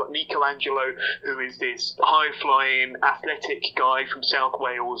November, I've got Nico Angelo, who is this high-flying, athletic guy from South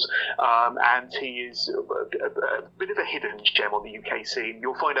Wales, and he is a bit of a hidden gem on the UK scene.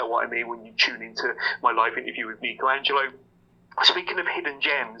 You'll find out what I mean when you tune into my live interview with Nico Angelo. Speaking of hidden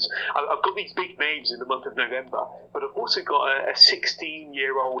gems, I've got these big names in the month of November, but I've also got a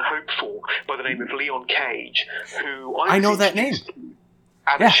 16-year-old hopeful by the name of Leon Cage, who I know that name.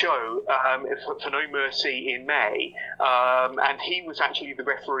 At a show for No Mercy in May, and he was actually the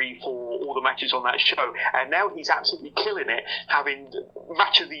referee for all the matches on that show, and now he's absolutely killing it, having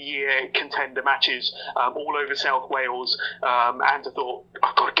match of the year contender matches all over South Wales, and I thought,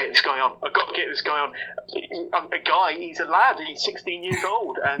 I've got to get this guy on. He's a lad, he's 16 years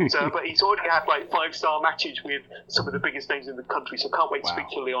old, and but he's already had like 5-star matches with some of the biggest names in the country, so can't wait to speak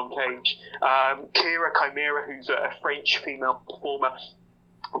to Leon Cage. Kira Chimera, who's a French female performer,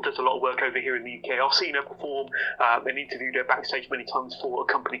 does a lot of work over here in the UK. I've seen her perform and interviewed her backstage many times for a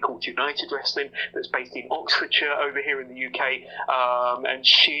company called United Wrestling that's based in Oxfordshire over here in the UK, and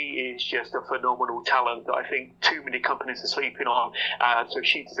she is just a phenomenal talent that I think too many companies are sleeping on, so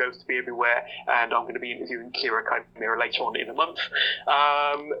she deserves to be everywhere, and I'm going to be interviewing Kira Chimera later on in the month.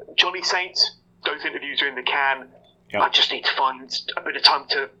 Johnny Saint, those interviews are in the can. I just need to find a bit of time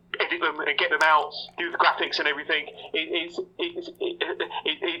to edit them and get them out, do the graphics and everything. It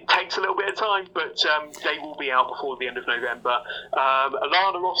takes a little bit of time, but they will be out before the end of November.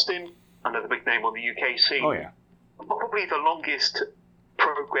 Alana Austin, another big name on the UK scene. Oh, yeah. Probably the longest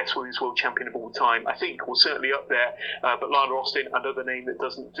Progress Women's World Champion of all time, I think, or certainly up there. But Lana Austin, another name that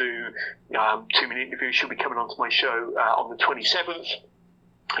doesn't do too many interviews, she'll be coming onto my show on the 27th.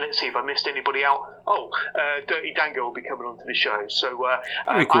 Let's see if I missed anybody out. Dirty Dango will be coming onto the show. So cool.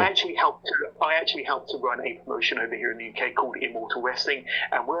 I actually helped to run a promotion over here in the UK called Immortal Wrestling,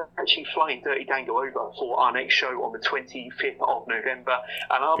 and we're actually flying Dirty Dango over for our next show on the 25th of November,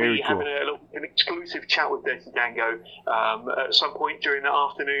 and I'll be having an exclusive chat with Dirty Dango at some point during the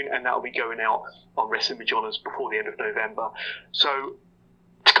afternoon, and that'll be going out on Wrestling with Johners before the end of November. So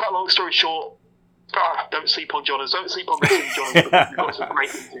to cut a long story short, don't sleep on Johners. Don't sleep on Wrestling Johners. We've got some great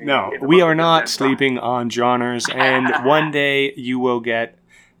things. No, we are not sleeping on Johners. And one day you will get.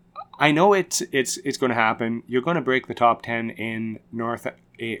 I know it's going to happen. You're going to break the top 10 in North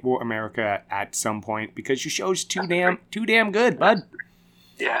America at some point because your show's too damn good, bud.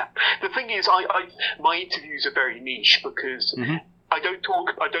 Yeah. The thing is, my interviews are very niche because. Mm-hmm. I don't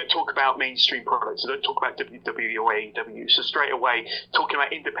talk about mainstream products. I don't talk about WWE or AEW. So straight away, talking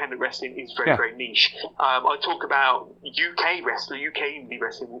about independent wrestling is very, very niche. I talk about UK wrestling, UK indie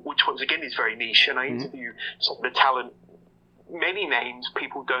wrestling, which once again is very niche. And I interview some of the talent, many names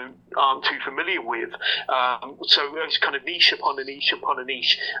people aren't too familiar with. So it's kind of niche upon a niche upon a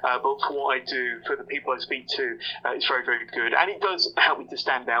niche. But for what I do, for the people I speak to, it's very, very good. And it does help me to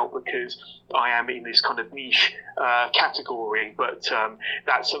stand out because I am in this kind of niche category. But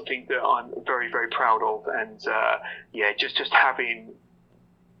that's something that I'm very, very proud of. And just having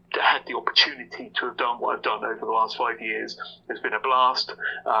had the opportunity to have done what I've done over the last 5 years has been a blast.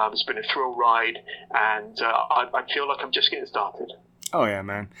 It's been a thrill ride, and I feel like I'm just getting started. Oh yeah,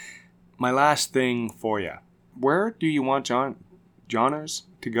 man. My last thing for you: where do you want Johners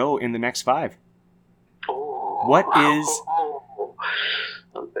to go in the next 5? What is?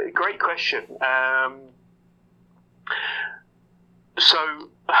 Great question. So,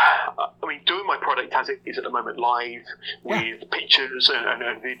 I mean, doing my product as it is at the moment, live with pictures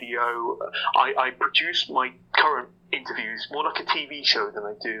and video. I produce my current interviews more like a TV show than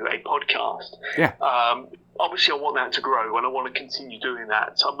I do a podcast. Yeah. Obviously, I want that to grow, and I want to continue doing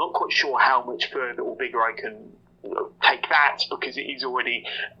that. So I'm not quite sure how much further or bigger I can take that because it is already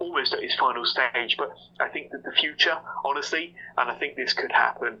almost at its final stage. But I think that the future, honestly, and I think this could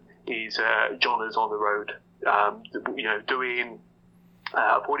happen, is Johners on the road. Doing.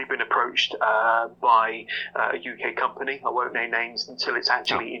 I've already been approached by a UK company. I won't name names until it's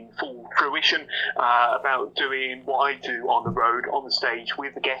actually in full fruition about doing what I do on the road, on the stage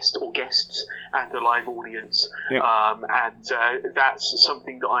with a guest or guests and a live audience. Yep. And that's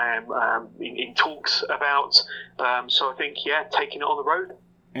something that I am in talks about. So I think, taking it on the road.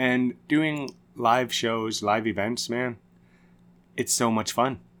 And doing live shows, live events, man, it's so much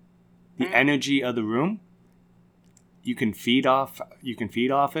fun. The energy of the room. You can feed off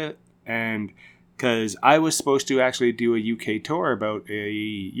it, and because I was supposed to actually do a UK tour about a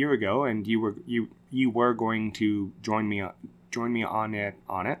year ago, and you were going to join me on it.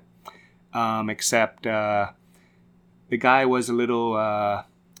 Except the guy was a little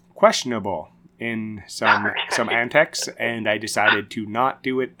questionable in some antics, and I decided to not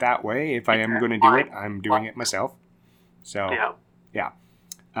do it that way. If I am going to do it, I'm doing it myself. So yeah.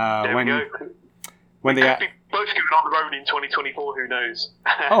 When they both going on the road in 2024, who knows?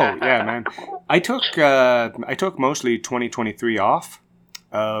 Oh yeah, man. I took mostly 2023 off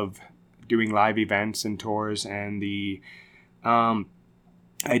of doing live events and tours, and the I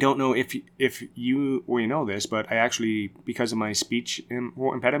don't know if you know this, but I actually, because of my speech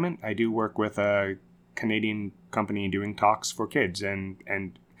impediment, I do work with a Canadian company doing talks for kids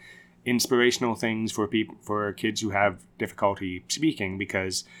and inspirational things for kids who have difficulty speaking,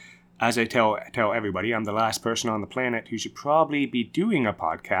 because as I tell everybody, I'm the last person on the planet who should probably be doing a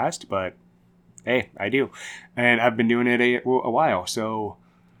podcast, but hey, I do. And I've been doing it a while. So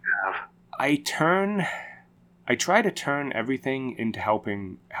I try to turn everything into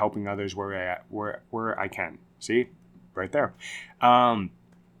helping others where I can. See? Right there.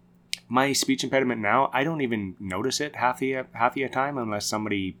 My speech impediment now, I don't even notice it half the time unless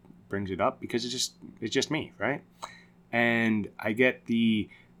somebody brings it up, because it's just me, right? And I get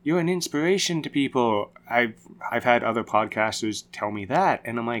you're an inspiration to people. I've had other podcasters tell me that,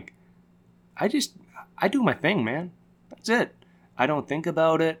 and I'm like, I do my thing, man. That's it. I don't think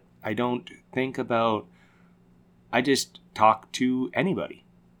about it. I just talk to anybody.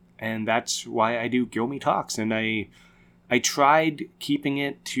 And that's why I do Guilmy Talks. And I tried keeping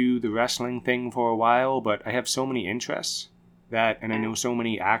it to the wrestling thing for a while, but I have so many interests and I know so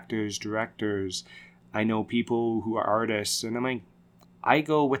many actors, directors. I know people who are artists, and I'm like, I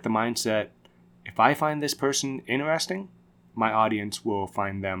go with the mindset, if I find this person interesting, my audience will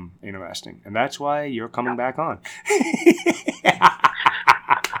find them interesting. And that's why you're coming back on.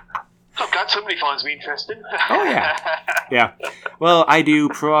 I'm glad somebody finds me interesting. Oh, yeah. Yeah. Well, I do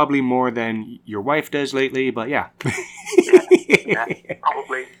probably more than your wife does lately, but yeah. Yeah,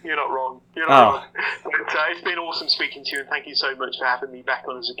 probably. You're not wrong. Wrong. But it's been awesome speaking to you, and thank you so much for having me back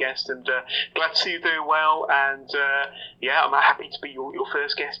on as a guest, and glad to see you doing well, and I'm happy to be your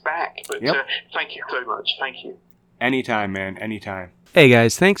first guest back. But thank you so much. Thank you. Anytime, man. Anytime. Hey,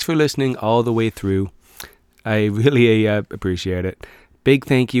 guys. Thanks for listening all the way through. I really appreciate it. Big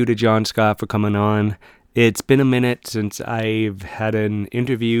thank you to John Scott for coming on. It's been a minute since I've had an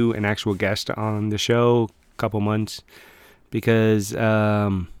actual guest on the show, a couple months, because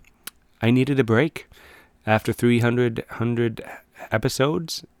I needed a break. After 300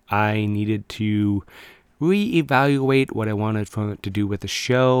 episodes, I needed to reevaluate what I wanted to do with the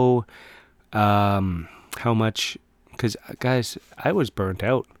show, how much because, guys, I was burnt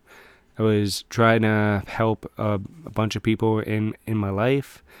out. I was trying to help a bunch of people in my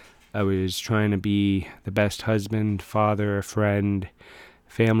life. I was trying to be the best husband, father, friend,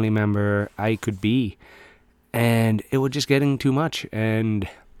 family member I could be. And it was just getting too much. And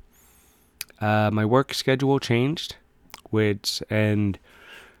my work schedule changed, and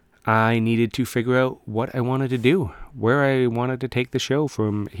I needed to figure out what I wanted to do, where I wanted to take the show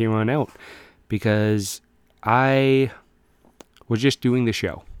from here on out, because I was just doing the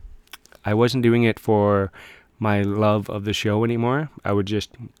show. I wasn't doing it for my love of the show anymore. I was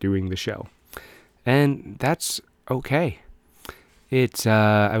just doing the show. And that's okay.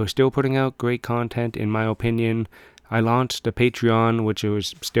 I was still putting out great content, in my opinion. I launched a Patreon, which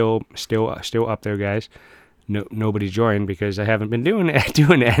was still up there, guys. No, nobody joined because I haven't been doing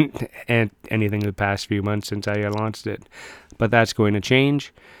anything the past few months since I launched it. But that's going to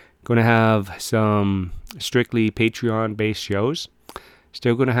change. Going to have some strictly Patreon-based shows.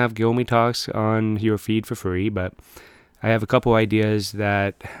 Still going to have Guilmy Talks on your feed for free, but I have a couple ideas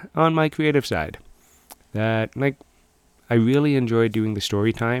that on my creative side that, like, I really enjoy doing the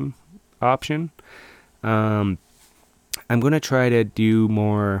story time option. I'm going to try to do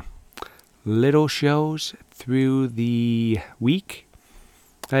more little shows through the week,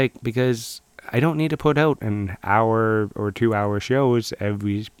 like, because I don't need to put out an hour or 2 hour shows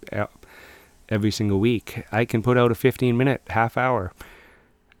every single week. I can put out a 15-minute, half hour,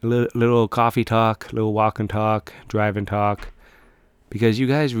 little coffee talk, little walk and talk, drive and talk, because you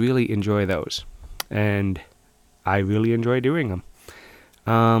guys really enjoy those, and I really enjoy doing them.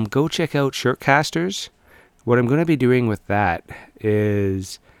 Go check out Shirtcasters. What I'm going to be doing with that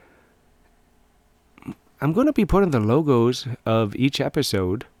is I'm going to be putting the logos of each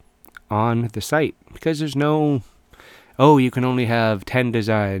episode on the site, because there's no, oh, you can only have 10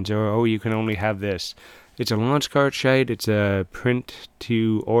 designs, or oh, you can only have this. It's a launch cart site. It's a print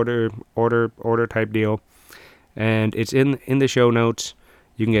to order type deal, and it's in the show notes.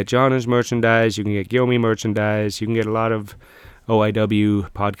 You can get John's merchandise. You can get Guilmy merchandise. You can get a lot of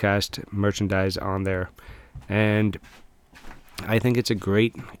OIW podcast merchandise on there, and I think it's a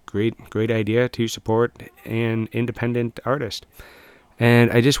great idea to support an independent artist.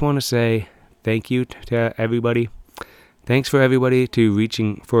 And I just want to say thank you to everybody. Thanks for everybody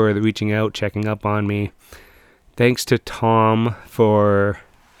reaching out, checking up on me. Thanks to Tom for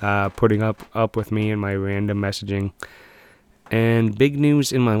putting up with me and my random messaging. And big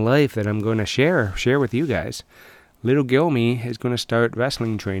news in my life that I'm going to share with you guys. Little Guilmy is going to start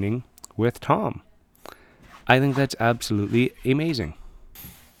wrestling training with Tom. I think that's absolutely amazing.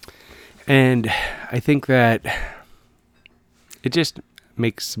 And I think that it just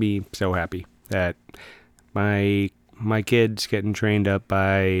makes me so happy that my kid's getting trained up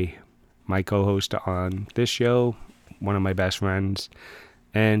by my co-host on this show, one of my best friends,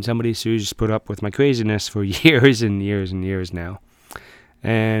 and somebody who's put up with my craziness for years and years and years now.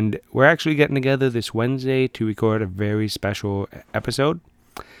 And we're actually getting together this Wednesday to record a very special episode.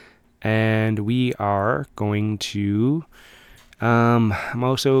 And we are going to, I'm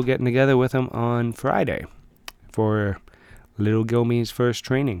also getting together with him on Friday for little Guilmy's first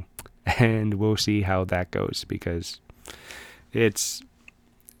training. And we'll see how that goes, because Tom's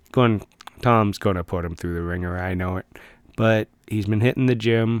going to put him through the ringer, I know it. But he's been hitting the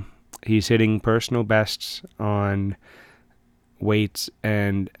gym. He's hitting personal bests on weights,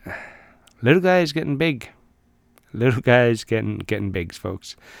 and little guy's getting big. Little guy's getting big,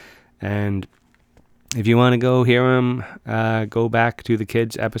 folks. And if you want to go hear him, go back to the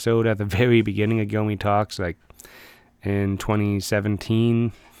kids episode at the very beginning of Guilmy Talks, like in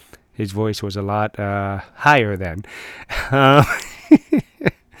 2017. His voice was a lot higher then.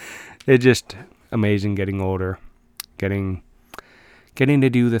 It's just amazing getting older, getting to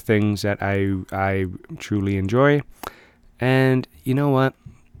do the things that I truly enjoy. And you know what?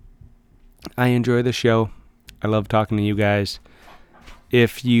 I enjoy the show. I love talking to you guys.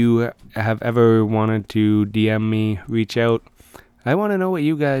 If you have ever wanted to DM me, reach out. I want to know what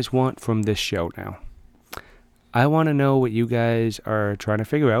you guys want from this show now. I want to know what you guys are trying to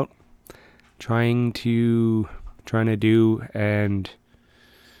figure out, trying to do, and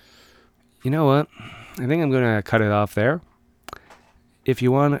you know what? I think I'm going to cut it off there. If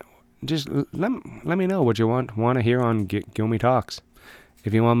you want, just let me know what you want to hear on Guilmy Talks.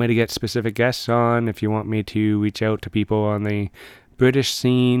 If you want me to get specific guests on, if you want me to reach out to people on the British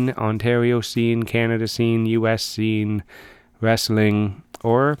scene, Ontario scene, Canada scene, US scene, wrestling,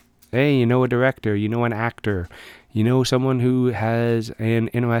 or hey, you know a director, you know an actor, you know someone who has an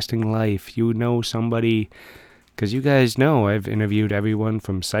interesting life, you know somebody, because you guys know I've interviewed everyone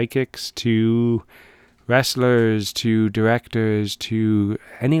from psychics to wrestlers to directors to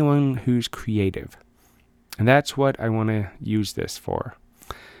anyone who's creative. And that's what I want to use this for.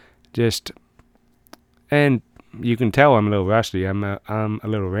 And you can tell I'm a little rusty. I'm a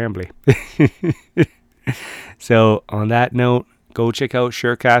little rambly. So on that note, go check out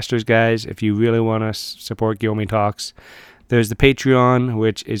Surecasters, guys, if you really want to support Guilmy Talks. There's the Patreon,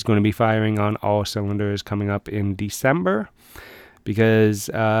 which is going to be firing on all cylinders coming up in December, because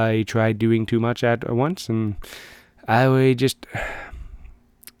I tried doing too much at once, and I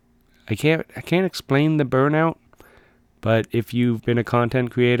can't explain the burnout. But if you've been a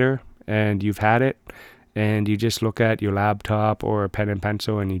content creator and you've had it, and you just look at your laptop or a pen and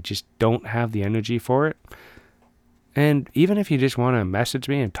pencil and you just don't have the energy for it, and even if you just want to message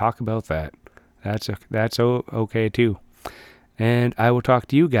me and talk about that, that's okay too. And I will talk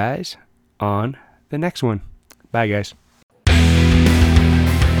to you guys on the next one. Bye, guys.